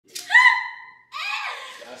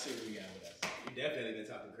see what we got with us. We definitely been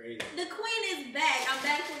talking crazy. The queen is back. I'm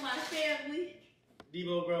back with my family.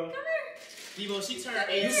 Debo, bro. Come here. Debo, she turned Come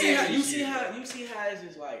 8. here. You see how it's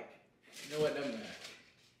just like, you know what? Never mind.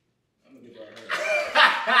 I'm gonna give her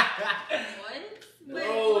her. What?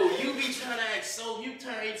 No, you be trying to act so. You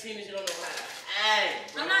turn 18 and you don't know how to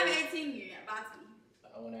act. I'm not even 18 yet. About to.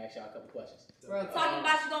 I want to ask y'all a couple questions. Bro, talking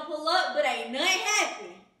about you gonna pull up, but ain't nothing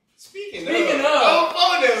happening. Speaking of.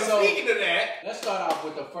 So, speaking of that. Let's start off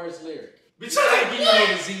with the first lyric. Bitch, I ain't give you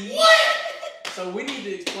no disease. What? So we need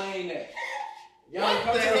to explain that. Y'all What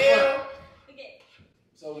come the to the hell? front. Okay.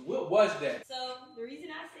 So what was that? So the reason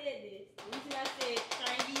I said this,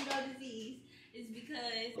 trying to give you no disease, is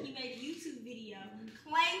because he made a YouTube video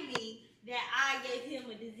claiming that I gave him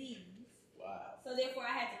a disease. Wow. So therefore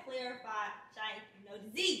I had to clarify, trying to give you no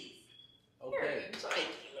disease. Okay.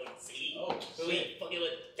 Oh, shit. Fucking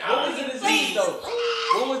with What was the disease though?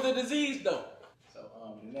 What was the disease though? So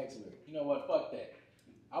the next lyric. You know what? Fuck that.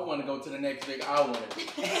 I want to go to the next lyric. I want to.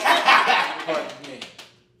 Fuck me.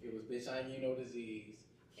 It was bitch. I ain't you no disease,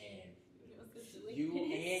 and you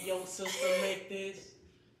and your sister make this.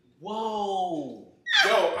 Whoa.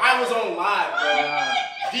 Yo, I was on live, bro. Nah.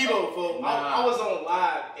 Debo, folks. Nah. I was on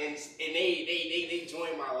live, and they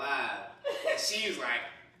joined my live, and she was like,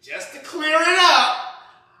 just to clear it up,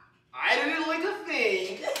 I didn't lick a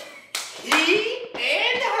thing. He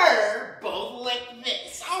and her both licked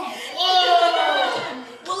this. Oh, whoa.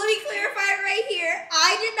 Well, let me clarify it right here.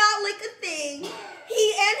 I did not lick a thing.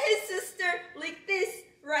 He and his sister licked this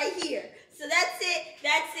right here. So that's it.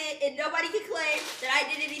 And nobody can claim that I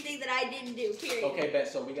did anything that I didn't do, period. Okay, bet.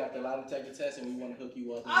 So we got the lie detector test, and we want to hook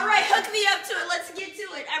you up. All right, hook me up to it. Let's get to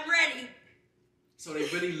it. I'm ready. So they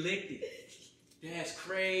really licked it. That's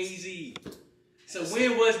crazy. So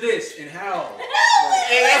when was this and how?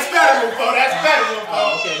 Hey, that's federal, folks. That's federal, folks.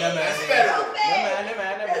 Oh, okay, never mind. That's federal. Never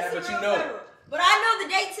mind. But you know. But I know the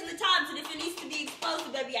dates and the times, and if it needs to be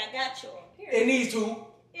exposed, baby, I got you. It needs to.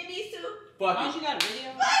 It needs to. Fuck Don't it. you got a video?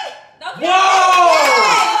 Wait. Okay. Whoa!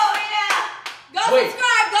 Oh, yeah. Go Wait.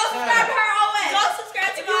 subscribe. Go subscribe to her OS. Go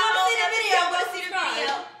subscribe to If you want to see the video, go see the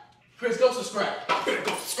video. Chris, go subscribe. I'm gonna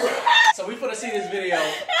go subscribe. So we finna see this video.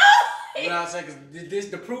 You know what I'm saying? Cause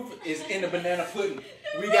the proof is in the banana pudding.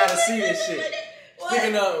 We gotta see this shit.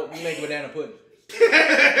 Speaking of, we make banana pudding.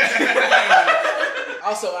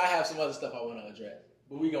 Also, I have some other stuff I want to address,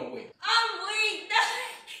 but we gonna wait. I'm weak.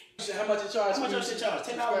 How much it charge? How much it charge?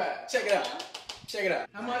 $10? Check it out. Check it out.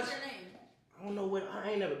 How much? What's your name? I don't know what. I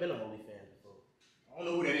ain't never been on OnlyFans before. I don't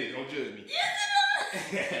know who that is. Don't judge me.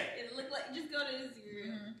 It look like just go to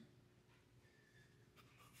Instagram.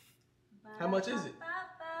 How much is it?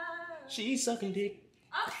 She's sucking dick.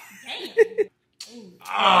 Oh, damn.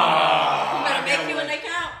 Ah. You better make you an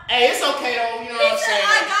account. Hey, it's okay though. You know what I'm He said saying?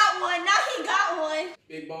 I got one. Now he got one.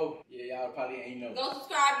 Big Bo. Yeah, y'all probably ain't know. Go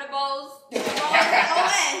subscribe to Bo's.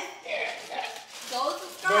 Go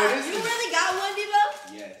subscribe. Bro, this You is- really got one, Debo?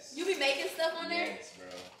 Yes. You be making stuff on there? Yes, bro.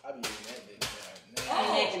 I be using that big right You now.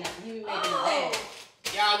 be making it. You be making it bad.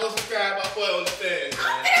 Y'all go subscribe. My boy on the fans,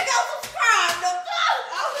 I'm man. gonna go subscribe. No,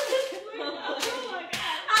 Oh my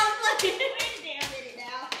God. I'm looking. Wait a damn minute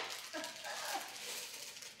now.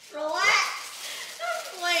 Relax.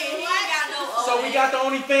 I'm playing. He ain't got no OS. So we got the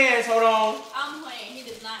OnlyFans. Hold on. I'm playing. He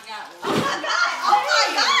does not got Oh one. my god! Oh my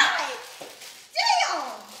god!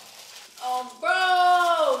 Damn! Oh,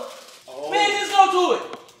 bro! Oh. Man, just go do it.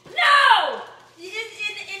 No!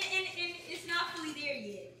 It's not fully there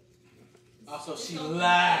yet. Also, she It's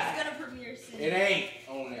lied. gonna premiere soon. It ain't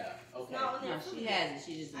on there. Okay. Not on No, there. she hasn't.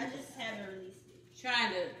 She just I just haven't released it.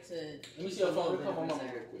 trying to. Let me see your phone. Come on, mama,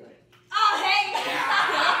 real quick. Oh, hey!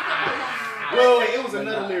 Wait, it was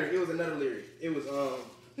another lyric. It was another lyric. It was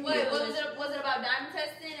Wait, was it about diamond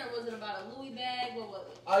testing or was it about a Louis bag? What was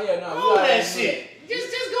it? Oh yeah, no. all that shit. Just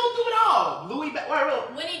go through it all. Louis back.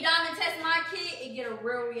 Wait. When he diamond test my kid, it get a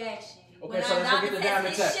real reaction. Okay, when so I let's look at the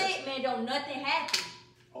diamond test tester. his shit, man, don't nothing happen.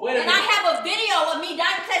 Wait a And I minute. have a video of me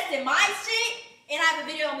diamond testing my shit, and I have a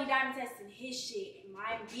video of me diamond testing his shit and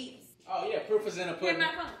my beats. Oh yeah, proof is in the Here's pudding.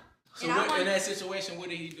 my phone. So And I what, want- in that situation, what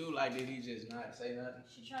did he do? Like, did he just not say nothing?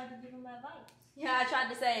 She tried to give him advice. Yeah, I tried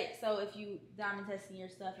to say, so if you diamond testing your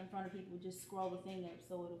stuff in front of people, just scroll the thing up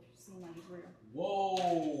so it'll seem like it's real.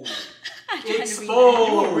 Whoa. You a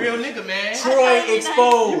Exposed. real nigga, man. Troy You a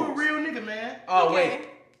exposed. real nigga, man. Oh Okay. wait.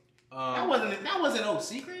 That wasn't no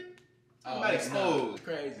secret. I'm not exposed.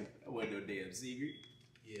 Crazy. That wasn't no damn secret.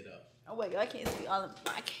 Yeah, though. Oh wait, I can't see all of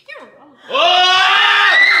my camera.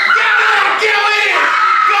 Oh! Get in!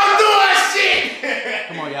 Go do our shit!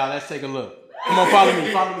 Come on, y'all. Let's take a look. Come on, follow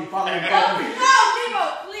me. Follow me. Follow me. Follow me. No,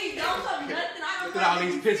 Nemo, please don't tell me nothing. I don't Look at all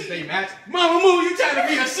these pictures they match. Mama Moo, you trying to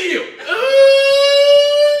be a shield.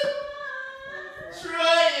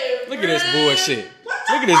 Look at this bullshit.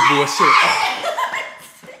 Look at this bullshit.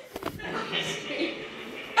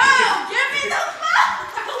 Oh, give me the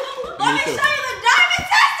phone. Let me show you the diamond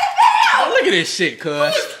testing video. Oh, look at this shit, cuz.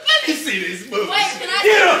 Let me see this movie. Wait, can I show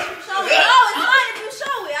it? No, it's fine if you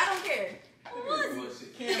show it. I don't care. What was it?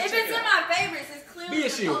 If it's in my favorites, it's clearly Be a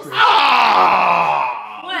shield, Chris. Ah!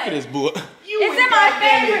 Look at this bull. It's in my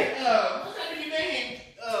favorite. What's that nigga name?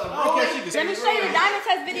 Let me show you the diamond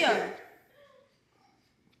test video.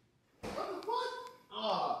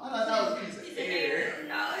 Oh, I thought that was a piece of air.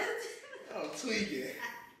 No, it's... I'm tweaking.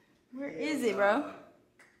 Where is it, bro?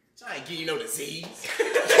 Try and give you no disease.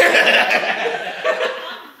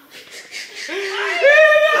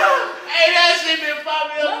 Hey, that shit been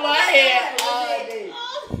popping up my head all day.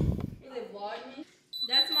 Is it vlogging?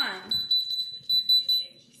 That's mine.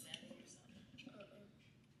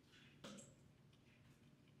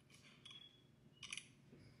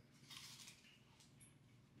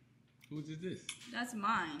 Whose is this? That's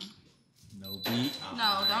mine. No beat.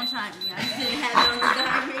 No, don't try me. I didn't have no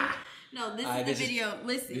diamond. No, this Alright, is the this is- video.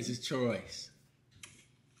 Listen. This is Troy's.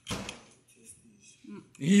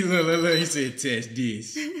 He look, he said test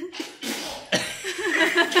this.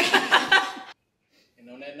 And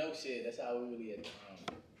on that note shit, that's how we really at.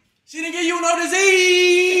 She didn't give you no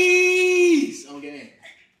disease! On game.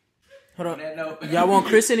 Hold On on. that note. Y'all want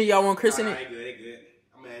Chris in it? Y'all want Chris in Nah, it? they good, they good.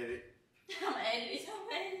 I'm at it. I'm editing. I'm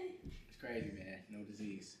editing. It's crazy, man. No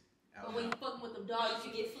disease. But when you fucking with them dogs,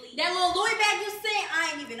 you get fleas. That little Louis bag you sent, I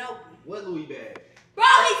ain't even open. What Louis bag? Bro,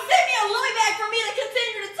 he sent me a Louis bag for me to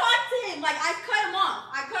continue to talk to him. Like, I cut him off.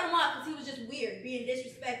 Because he was just weird. Being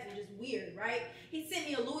disrespectful, just weird, right? He sent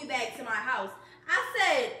me a Louis bag to my house. I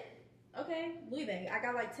said, okay, Louis bag. I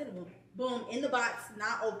got like 10 of them. Boom, in the box,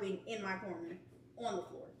 not open, in my corner, on the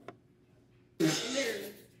floor.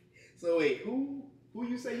 Literally. So wait, who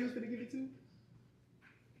you say you was gonna give it to?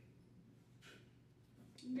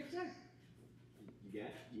 You got it?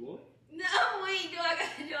 You want it? No, wait, do I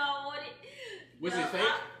gotta do I want it? Was No, it fake?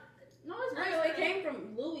 No, it's real. It came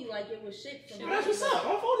from Louis, like it was shit from That's what's up.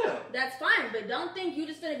 I'm for them. That's fine, but don't think you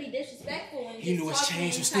just gonna be disrespectful and He just knew his talk to me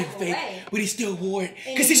change any was still type of fake, way. but he still wore it.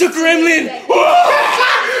 And Because he he's a still gremlin! respect-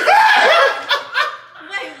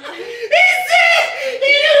 Wait, what? He said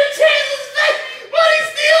he knew the change was fake, but he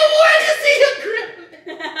still wanted to see a grip.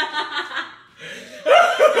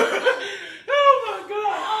 Oh my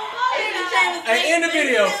god! Hey, end the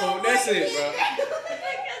video, folks. That's it, bro.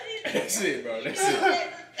 That's it, bro. That's it.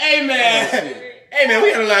 Hey That's man, it. hey man,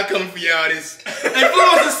 we got a lot coming for y'all. This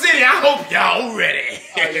Influencer City. I hope y'all ready.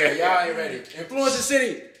 Oh yeah, y'all ain't ready. Influencer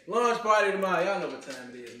City, launch party tomorrow. Y'all know what time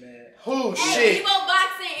it is, man. Oh And shit. Debo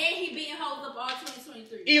boxing and he beating hoes up all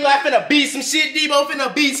 2023. Eli finna beat some shit. Debo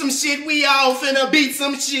finna beat some shit. We all finna beat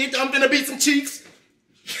some shit. I'm finna beat some cheeks.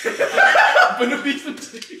 I'm gonna be some